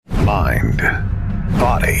Mind,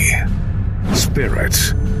 body, spirit.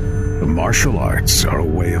 The martial arts are a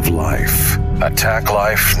way of life. Attack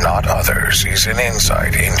Life, Not Others is an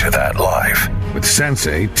insight into that life. With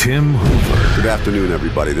Sensei Tim Hoover. Good afternoon,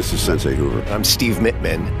 everybody. This is Sensei Hoover. I'm Steve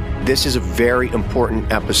Mittman. This is a very important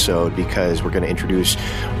episode because we're going to introduce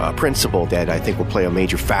a principle that I think will play a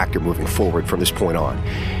major factor moving forward from this point on.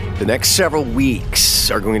 The next several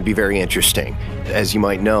weeks are going to be very interesting. As you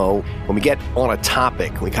might know, when we get on a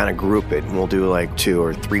topic, we kind of group it, and we'll do like 2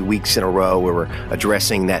 or 3 weeks in a row where we're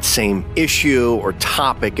addressing that same issue or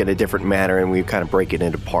topic in a different manner, and we kind of break it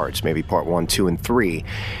into parts, maybe part 1, 2, and 3.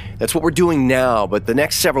 That's what we're doing now, but the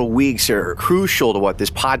next several weeks are crucial to what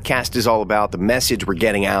this podcast is all about, the message we're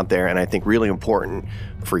getting out there, and I think really important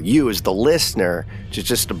for you as the listener to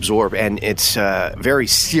just absorb, and it's a very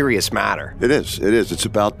serious matter. It is. It's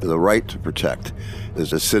about the right to protect.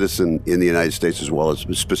 As a citizen in the United States, as well as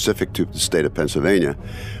specific to the state of Pennsylvania,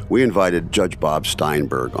 we invited Judge Bob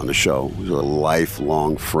Steinberg on the show, who's a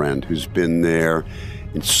lifelong friend who's been there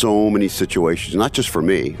in so many situations, not just for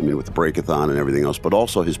me, I mean, with the Breakathon and everything else, but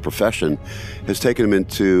also his profession has taken him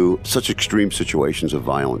into such extreme situations of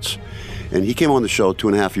violence. And he came on the show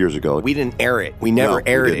 2.5 years ago. We didn't air it. We never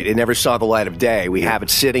aired it. It never saw the light of day. We have it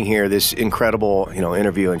sitting here, this incredible,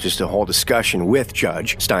 interview and just a whole discussion with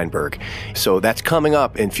Judge Steinberg. So that's coming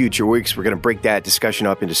up in future weeks. We're going to break that discussion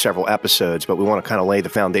up into several episodes, but we want to kind of lay the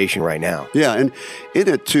foundation right now. Yeah, and in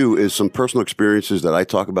it, too, is some personal experiences that I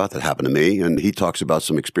talk about that happened to me, and he talks about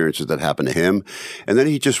some experiences that happened to him. And then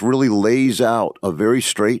he just really lays out a very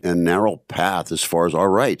straight and narrow path as far as our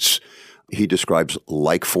rights. He describes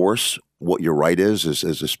like force, what your right is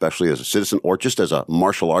especially as a citizen or just as a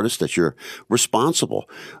martial artist, that you're responsible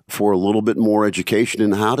for a little bit more education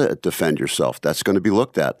in how to defend yourself. That's going to be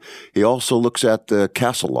looked at. He also looks at the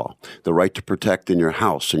castle law, the right to protect in your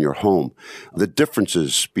house and your home, the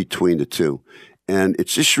differences between the two. And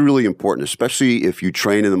it's just really important, especially if you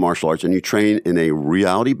train in the martial arts and you train in a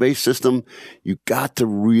reality-based system, you got to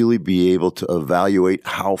really be able to evaluate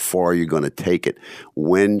how far you're going to take it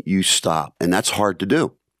when you stop. And that's hard to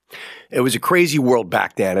do. It was a crazy world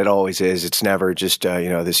back then. It always is. It's never just,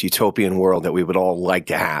 this utopian world that we would all like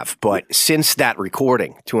to have. But since that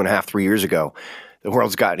recording 2.5, 3 years ago, the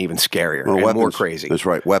world's gotten even scarier and more crazy. That's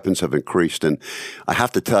right. Weapons have increased. And I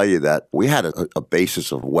have to tell you that we had a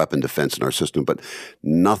basis of weapon defense in our system, but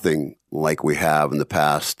nothing like we have in the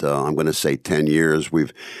past, I'm going to say 10 years.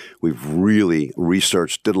 We've really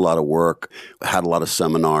researched, did a lot of work, had a lot of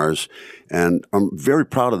seminars, and I'm very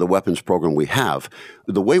proud of the weapons program we have.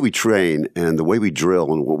 The way we train and the way we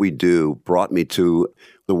drill and what we do brought me to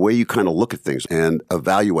the way you kind of look at things and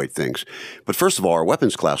evaluate things. But first of all, our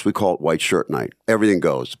weapons class, we call it white shirt night. Everything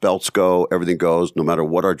goes. Belts go, everything goes. No matter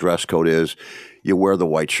what our dress code is, you wear the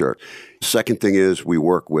white shirt. Second thing is we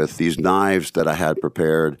work with these knives that I had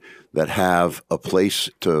prepared that have a place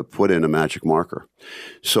to put in a magic marker.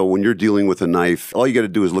 So when you're dealing with a knife, all you got to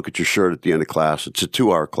do is look at your shirt at the end of class. It's a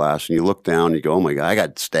 2-hour class, and you look down and you go, oh my God, I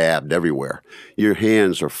got stabbed everywhere. Your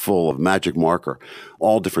hands are full of magic marker,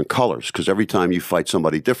 all different colors, because every time you fight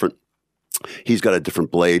somebody different, he's got a different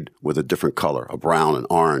blade with a different color, a brown and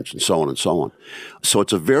orange and so on and so on. So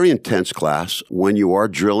it's a very intense class. When you are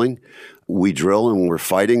drilling, we drill, and when we're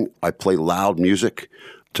fighting, I play loud music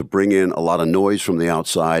to bring in a lot of noise from the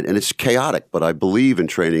outside. And it's chaotic, but I believe in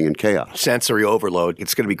training in chaos. Sensory overload.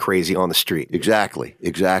 It's going to be crazy on the street. Exactly.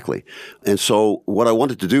 And so what I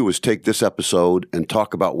wanted to do was take this episode and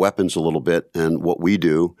talk about weapons a little bit and what we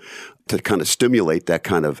do to kind of stimulate that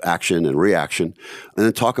kind of action and reaction, and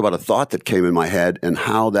then talk about a thought that came in my head and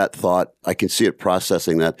how that thought, I can see it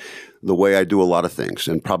processing that the way I do a lot of things,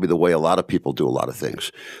 and probably the way a lot of people do a lot of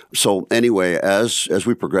things. So anyway, as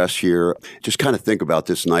we progress here, just kind of think about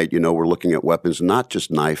this night. We're looking at weapons, not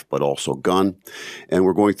just knife, but also gun. And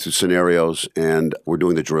we're going through scenarios, and we're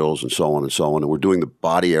doing the drills and so on and so on. And we're doing the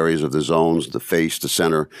body areas of the zones, the face, the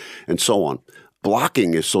center, and so on.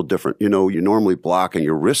 Blocking is so different. You normally block and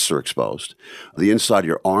your wrists are exposed. The inside of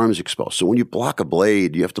your arm is exposed. So when you block a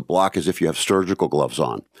blade, you have to block as if you have surgical gloves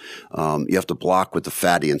on. You have to block with the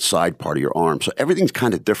fatty inside part of your arm. So everything's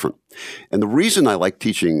kind of different. And the reason I like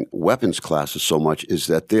teaching weapons classes so much is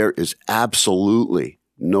that there is absolutely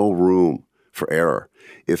no room for error.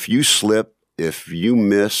 If you slip, if you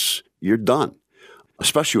miss, you're done.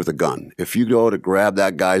 Especially with a gun. If you go to grab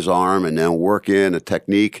that guy's arm and then work in a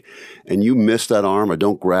technique and you miss that arm or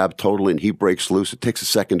don't grab totally and he breaks loose, it takes a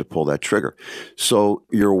second to pull that trigger. So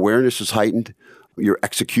your awareness is heightened, your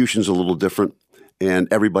execution's a little different, and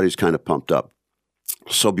everybody's kind of pumped up.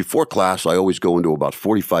 So before class, I always go into about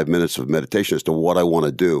 45 minutes of meditation as to what I want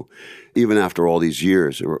to do. Even after all these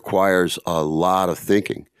years, it requires a lot of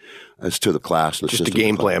thinking as to the class. And just a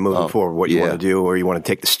game plan moving forward, what you want to do, or you want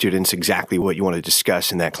to take the students exactly what you want to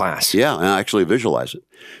discuss in that class. Yeah, and I actually visualize it.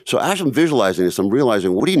 So as I'm visualizing this, I'm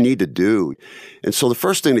realizing, what do you need to do? And so the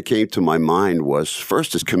first thing that came to my mind was,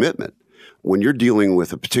 first is commitment. When you're dealing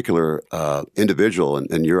with a particular individual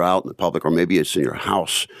and you're out in the public, or maybe it's in your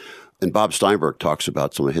house, and Bob Steinberg talks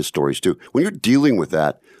about some of his stories too. When you're dealing with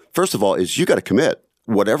that, first of all, is you got to commit.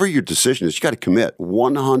 Whatever your decision is, you got to commit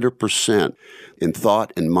 100% in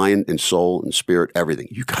thought and mind and soul and spirit, everything.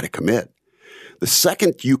 You got to commit. The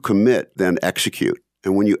second you commit, then execute.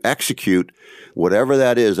 And when you execute, whatever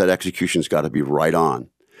that is, that execution's got to be right on.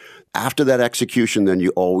 After that execution, then you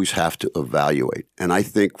always have to evaluate. And I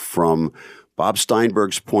think from Bob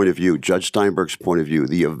Steinberg's point of view, Judge Steinberg's point of view,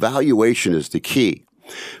 the evaluation is the key.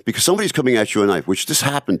 Because somebody's coming at you with a knife, which this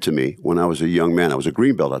happened to me when I was a young man. I was a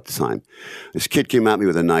green belt at the time. This kid came at me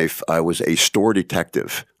with a knife. I was a store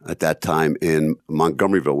detective at that time in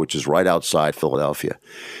Montgomeryville, which is right outside Philadelphia.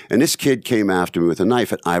 And this kid came after me with a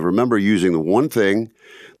knife. And I remember using the one thing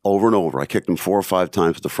over and over. I kicked him 4 or 5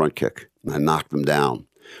 times with the front kick. And I knocked him down,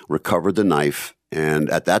 recovered the knife. And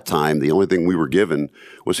at that time, the only thing we were given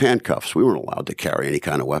was handcuffs. We weren't allowed to carry any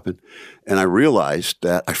kind of weapon. And I realized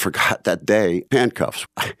that I forgot that day handcuffs.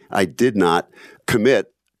 I did not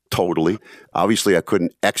commit totally. Obviously, I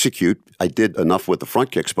couldn't execute. I did enough with the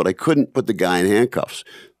front kicks, but I couldn't put the guy in handcuffs.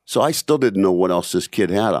 So I still didn't know what else this kid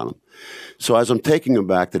had on him. So as I'm taking him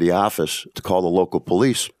back to the office to call the local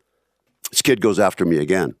police, this kid goes after me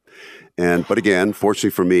again. But again,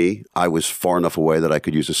 fortunately for me, I was far enough away that I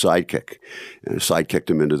could use a sidekick. And I sidekicked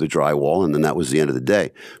him into the drywall, and then that was the end of the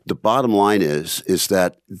day. The bottom line is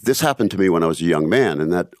that this happened to me when I was a young man,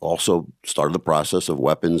 and that also started the process of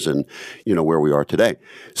weapons and, where we are today.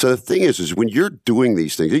 So the thing is when you're doing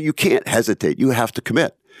these things, you can't hesitate. You have to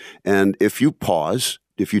commit. And if you pause,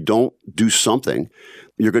 if you don't do something,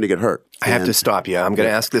 you're going to get hurt. I have to stop you. I'm going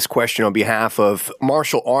to ask this question on behalf of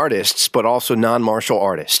martial artists, but also non-martial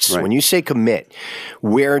artists. Right. When you say commit,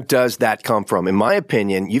 where does that come from? In my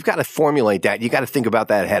opinion, you've got to formulate that. You've got to think about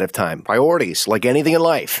that ahead of time. Priorities, like anything in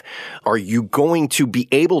life. Are you going to be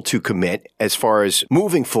able to commit as far as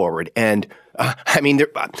moving forward? And I'm going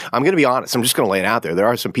to be honest. I'm just going to lay it out there. There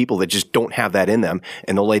are some people that just don't have that in them,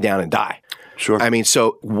 and they'll lay down and die. Sure.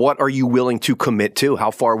 So what are you willing to commit to?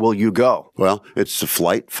 How far will you go? Well, it's to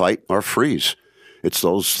flight, fight, or freeze. It's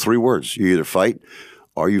those 3 words. You either fight,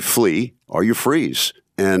 or you flee, or you freeze.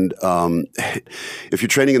 And if you're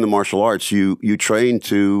training in the martial arts, you train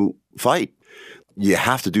to fight. You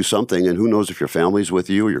have to do something, and who knows if your family's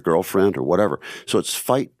with you or your girlfriend or whatever. So it's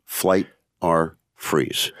fight, flight, or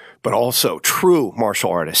freeze. But also true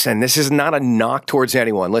martial artists. And this is not a knock towards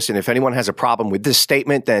anyone. Listen, if anyone has a problem with this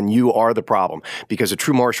statement, then you are the problem, because a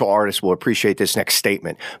true martial artist will appreciate this next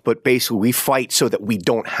statement. But basically, we fight so that we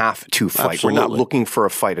don't have to fight. Absolutely. We're not looking for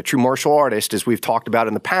a fight. A true martial artist, as we've talked about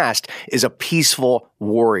in the past, is a peaceful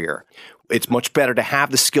warrior. It's much better to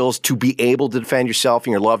have the skills to be able to defend yourself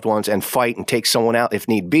and your loved ones and fight and take someone out if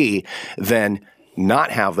need be than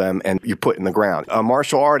not have them and you're put in the ground. A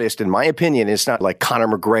martial artist, in my opinion, is not like Conor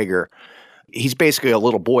McGregor. He's basically a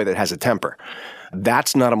little boy that has a temper.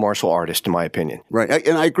 That's not a martial artist, in my opinion. Right.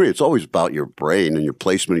 And I agree. It's always about your brain and your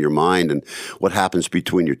placement of your mind and what happens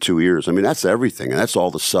between your 2 ears. That's everything. And that's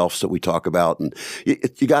all the selves that we talk about. And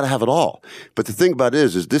you got to have it all. But the thing about it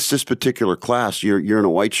is this particular class, you're in a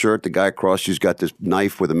white shirt. The guy across you's got this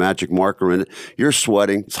knife with a magic marker in it. You're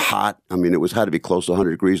sweating. It's hot. It had to be close to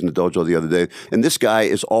 100 degrees in the dojo the other day. And this guy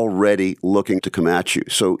is already looking to come at you.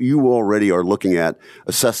 So you already are looking at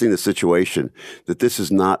assessing the situation, that this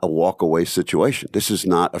is not a walk-away situation. This is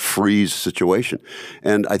not a freeze situation.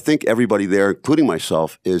 And I think everybody there, including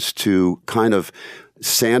myself, is to kind of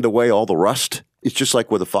sand away all the rust. It's just like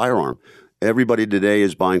with a firearm. Everybody today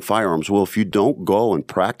is buying firearms. Well, if you don't go and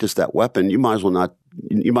practice that weapon, you might as well not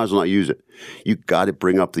use it. You got to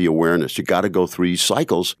bring up the awareness. You got to go through these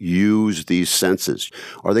cycles, use these senses,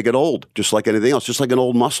 or they get old, just like anything else, just like an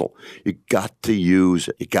old muscle. You got to use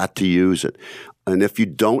it. You got to use it. And if you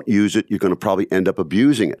don't use it, you're going to probably end up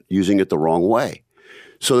abusing it, using it the wrong way.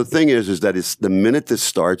 So the thing is that it's the minute this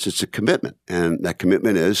starts, it's a commitment. And that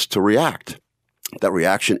commitment is to react. That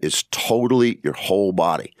reaction is totally your whole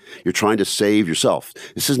body. You're trying to save yourself.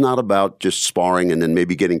 This is not about just sparring and then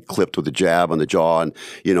maybe getting clipped with a jab on the jaw and,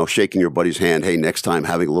 shaking your buddy's hand, hey, next time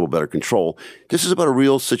having a little better control. This is about a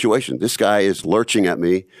real situation. This guy is lurching at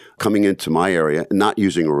me, coming into my area, not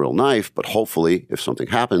using a real knife, but hopefully if something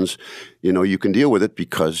happens, you can deal with it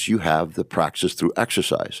because you have the practice through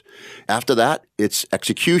exercise. After that, it's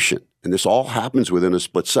execution. And this all happens within a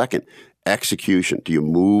split second. Execution. Do you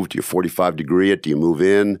move? Do you 45 degree it? Do you move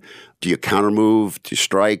in? Do you counter move? Do you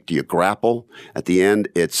strike? Do you grapple? At the end,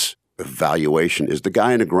 it's evaluation. Is the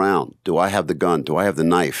guy on the ground? Do I have the gun? Do I have the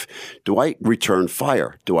knife? Do I return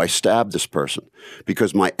fire? Do I stab this person?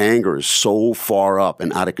 Because my anger is so far up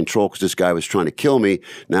and out of control because this guy was trying to kill me.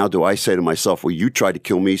 Now do I say to myself, well, you tried to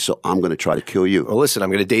kill me, so I'm going to try to kill you? Well, listen, I'm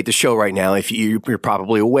going to date the show right now. If you're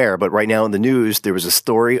probably aware, but right now in the news, there was a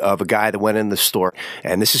story of a guy that went in the store,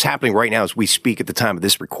 and this is happening right now as we speak at the time of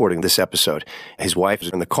this recording, this episode. His wife was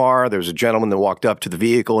in the car. There was a gentleman that walked up to the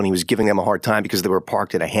vehicle, and he was giving them a hard time because they were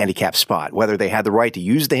parked at a handicapped spot, whether they had the right to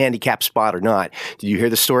use the handicapped spot or not. Did you hear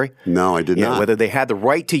the story? No, I did not. Whether they had the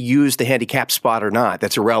right to use the handicapped spot or not,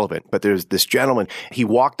 that's irrelevant. But there's this gentleman, he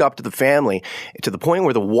walked up to the family to the point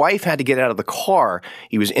where the wife had to get out of the car.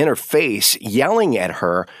 He was in her face, yelling at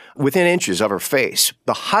her within inches of her face.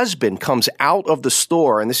 The husband comes out of the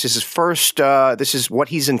store, and this is his first, this is what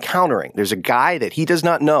he's encountering. There's a guy that he does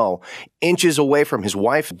not know, inches away from his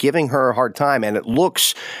wife, giving her a hard time, and it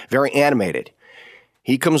looks very animated.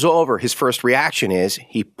 He comes over. His first reaction is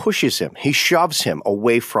he pushes him. He shoves him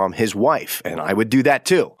away from his wife. And I would do that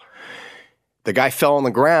too. The guy fell on the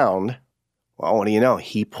ground. Well, what do you know?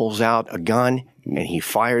 He pulls out a gun and he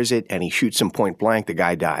fires it and he shoots him point blank. The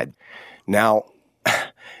guy died. Now,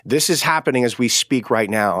 this is happening as we speak right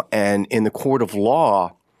now. And in the court of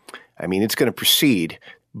law, I mean, it's going to proceed.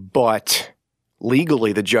 But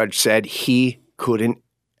legally, the judge said he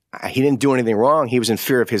didn't do anything wrong. He was in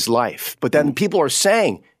fear of his life. But then people are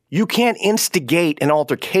saying, you can't instigate an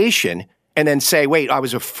altercation and then say, wait, I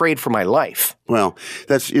was afraid for my life. Well,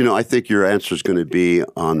 that's, I think your answer is going to be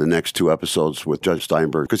on the next two episodes with Judge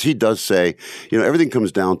Steinberg, because he does say, everything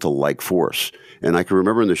comes down to like force. And I can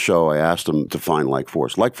remember in the show, I asked him to define like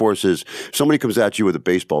force. Like force is if somebody comes at you with a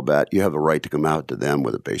baseball bat, you have the right to come out to them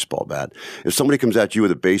with a baseball bat. If somebody comes at you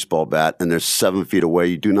with a baseball bat and they're 7 feet away,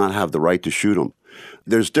 you do not have the right to shoot them.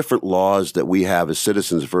 There's different laws that we have as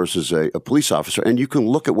citizens versus a police officer. And you can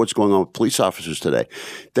look at what's going on with police officers today.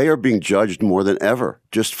 They are being judged more than ever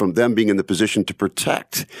just from them being in the position to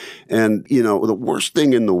protect. And, the worst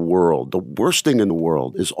thing in the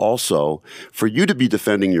world is also for you to be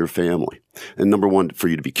defending your family. And number one, for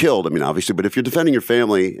you to be killed, obviously, but if you're defending your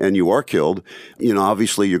family and you are killed,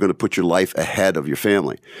 obviously you're going to put your life ahead of your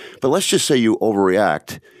family. But let's just say you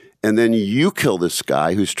overreact and then you kill this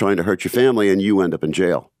guy who's trying to hurt your family and you end up in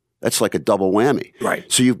jail. That's like a double whammy. Right.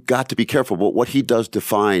 So you've got to be careful. But what he does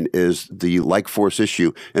define is the like force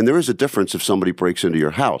issue. And there is a difference if somebody breaks into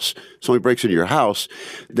your house. Somebody breaks into your house,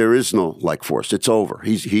 there is no like force. It's over.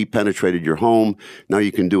 He penetrated your home. Now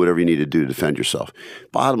you can do whatever you need to do to defend yourself.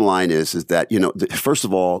 Bottom line is that, first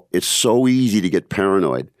of all, it's so easy to get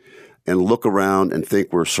paranoid and look around and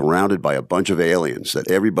think we're surrounded by a bunch of aliens, that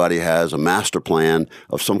everybody has a master plan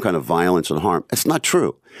of some kind of violence and harm. It's not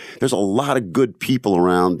true. There's a lot of good people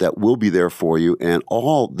around that will be there for you, and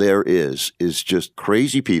all there is just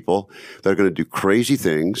crazy people that are going to do crazy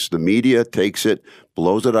things. The media takes it,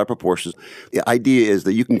 blows it out of proportions. The idea is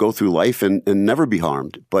that you can go through life and never be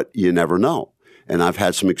harmed, but you never know. And I've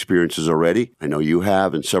had some experiences already. I know you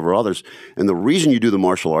have and several others. And the reason you do the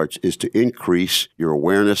martial arts is to increase your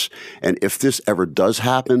awareness. And if this ever does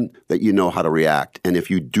happen, that you know how to react. And if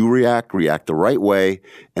you do react the right way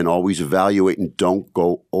and always evaluate and don't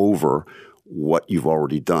go over what you've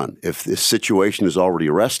already done. If this situation is already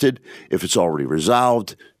arrested, if it's already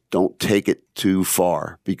resolved, don't take it too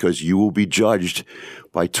far because you will be judged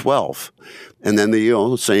by 12. And then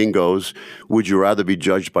the saying goes, would you rather be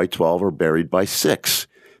judged by 12 or buried by 6?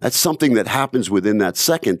 That's something that happens within that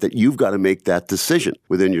second that you've got to make that decision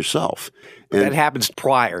within yourself. And that happens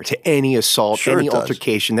prior to any assault, sure any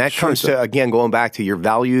altercation. That sure comes to, again, going back to your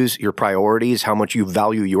values, your priorities, how much you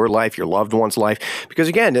value your life, your loved one's life. Because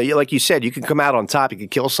again, like you said, you can come out on top, you can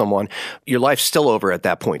kill someone. Your life's still over at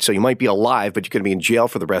that point. So you might be alive, but you're going to be in jail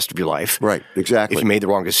for the rest of your life. Right, exactly. If you made the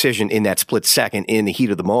wrong decision in that split second, in the heat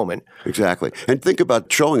of the moment. Exactly. And think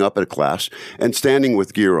about showing up at a class and standing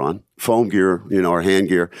with gear on, foam gear, or hand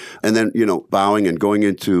gear, and then, bowing and going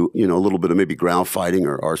into, a little bit of maybe ground fighting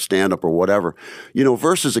or stand-up or whatever. whatever,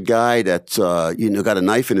 versus a guy that's, got a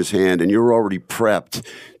knife in his hand and you're already prepped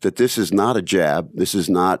that this is not a jab. This is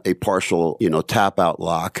not a partial, tap out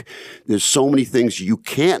lock. There's so many things you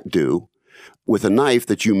can't do with a knife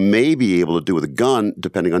that you may be able to do with a gun,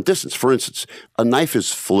 depending on distance. For instance, a knife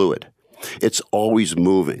is fluid. It's always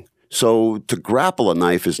moving. So to grapple a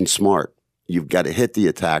knife isn't smart. You've got to hit the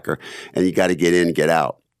attacker and you got to get in, get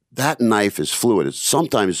out. That knife is fluid. It's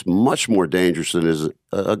sometimes much more dangerous than is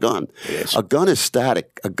a gun. A gun is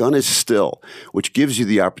static. A gun is still, which gives you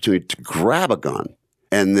the opportunity to grab a gun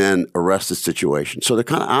and then arrest the situation. So they're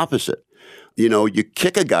kind of opposite. You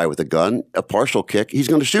kick a guy with a gun, a partial kick, he's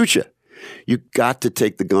going to shoot you. You got to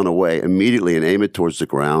take the gun away immediately and aim it towards the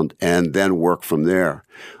ground and then work from there.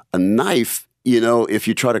 A knife, if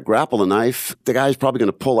you try to grapple a knife, the guy's probably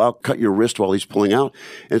going to pull out, cut your wrist while he's pulling out,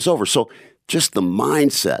 and it's over. So just the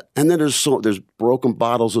mindset. And then there's broken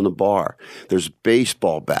bottles in the bar. There's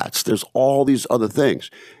baseball bats. There's all these other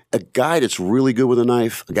things. A guy that's really good with a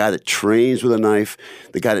knife, a guy that trains with a knife,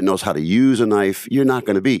 the guy that knows how to use a knife, you're not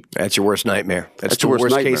going to beat. That's your worst nightmare. That's the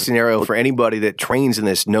worst case scenario for anybody that trains in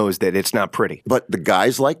this knows that it's not pretty. But the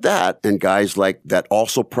guys like that and guys like that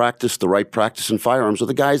also practice the right practice in firearms are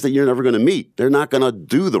the guys that you're never going to meet. They're not going to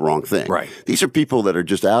do the wrong thing. Right. These are people that are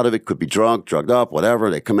just out of it, could be drunk, drugged up, whatever.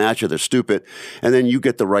 They come at you, they're stupid. And then you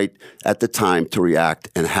get the right at the time to react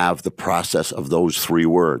and have the process of those 3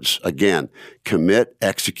 words. Again, commit,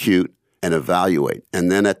 execute, and evaluate.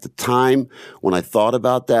 And then at the time when I thought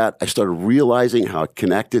about that, I started realizing how it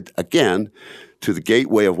connected, again, to the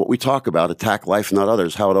gateway of what we talk about, attack life, not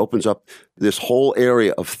others, how it opens up this whole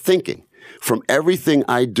area of thinking. From everything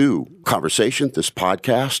I do, conversation, this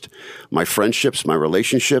podcast, my friendships, my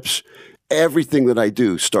relationships, everything that I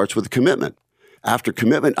do starts with a commitment. After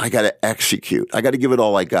commitment, I got to execute. I got to give it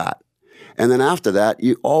all I got. And then after that,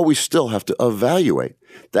 you always still have to evaluate.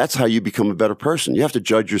 That's how you become a better person. You have to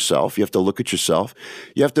judge yourself. You have to look at yourself.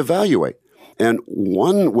 You have to evaluate. And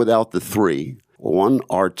one without the 3, 1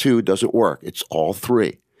 or 2 doesn't work. It's all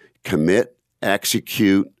 3. Commit,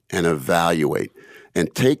 execute, and evaluate.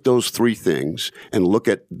 And take those 3 things and look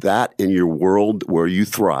at that in your world where you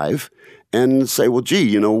thrive and say, well,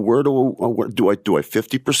 gee, where do I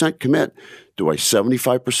 50% commit? Do I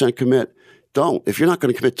 75% commit? Don't. If you're not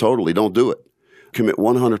going to commit totally, don't do it. Commit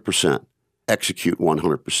 100%, execute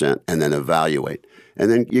 100%, and then evaluate.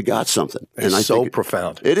 And then you got something. It's so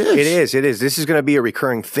profound. It is. It is. This is going to be a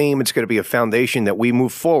recurring theme. It's going to be a foundation that we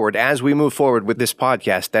move forward. As we move forward with this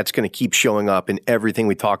podcast, that's going to keep showing up in everything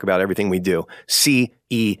we talk about, everything we do.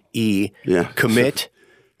 CEE. Yeah. Commit,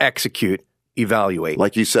 execute, evaluate.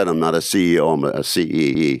 Like you said, I'm not a CEO, I'm a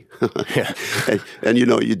CEE. and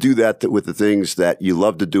you do that with the things that you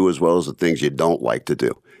love to do as well as the things you don't like to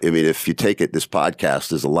do. I mean, if you take it, this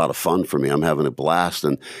podcast is a lot of fun for me. I'm having a blast.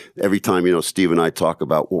 And every time, Steve and I talk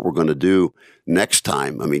about what we're going to do next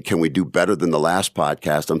time, I mean, can we do better than the last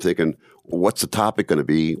podcast? I'm thinking, what's the topic going to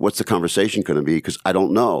be? What's the conversation going to be? Because I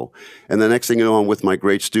don't know. And the next thing you know, I'm with my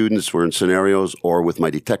great students. We're in scenarios, or with my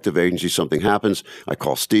detective agency, something happens. I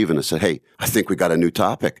call Steve and I said, hey, I think we got a new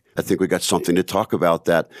topic. I think we got something to talk about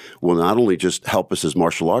that will not only just help us as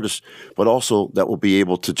martial artists, but also that will be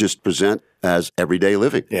able to just present as everyday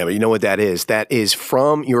living. Yeah, but you know what that is? That is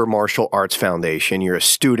from your martial arts foundation. You're a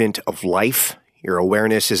student of life. Your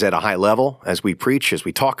awareness is at a high level as we preach, as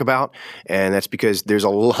we talk about, and that's because there's a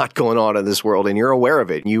lot going on in this world and you're aware of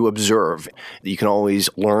it. You observe. You can always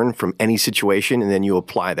learn from any situation and then you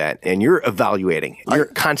apply that. And you're evaluating. You're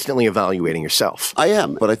constantly evaluating yourself. I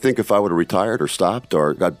am. But I think if I would have retired or stopped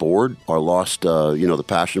or got bored or lost, the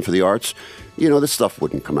passion for the arts, this stuff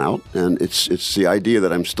wouldn't come out. And it's the idea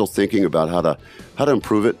that I'm still thinking about how to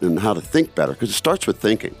improve it and how to think better, because it starts with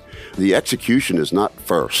thinking. The execution is not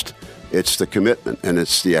first. It's the commitment and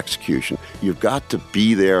it's the execution. You've got to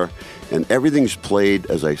be there, and everything's played,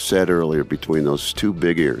 as I said earlier, between those 2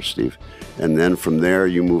 big ears, Steve. And then from there,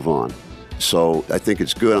 you move on. So I think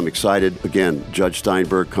it's good. I'm excited. Again, Judge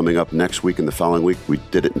Steinberg coming up next week and the following week. We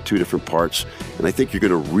did it in 2 different parts. And I think you're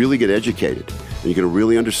going to really get educated. And you're going to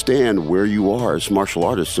really understand where you are as martial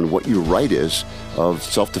artists and what your right is of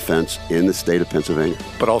self-defense in the state of Pennsylvania.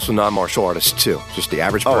 But also non-martial artists, too. Just the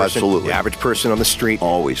average person. Oh, absolutely. The average person on the street.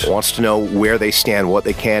 Always. Wants to know where they stand, what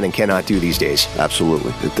they can and cannot do these days.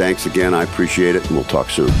 Absolutely. And thanks again. I appreciate it, and we'll talk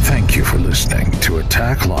soon. Thank you for listening to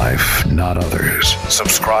Attack Life, Not Others.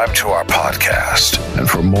 Subscribe to our podcast. And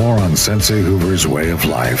for more on Sensei Hoover's way of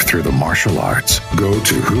life through the martial arts, go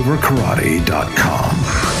to hooverkarate.com.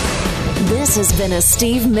 This has been a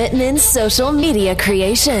Steve Mittman social media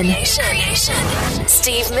creation.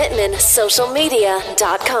 Steve Mittman,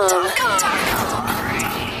 socialmedia.com.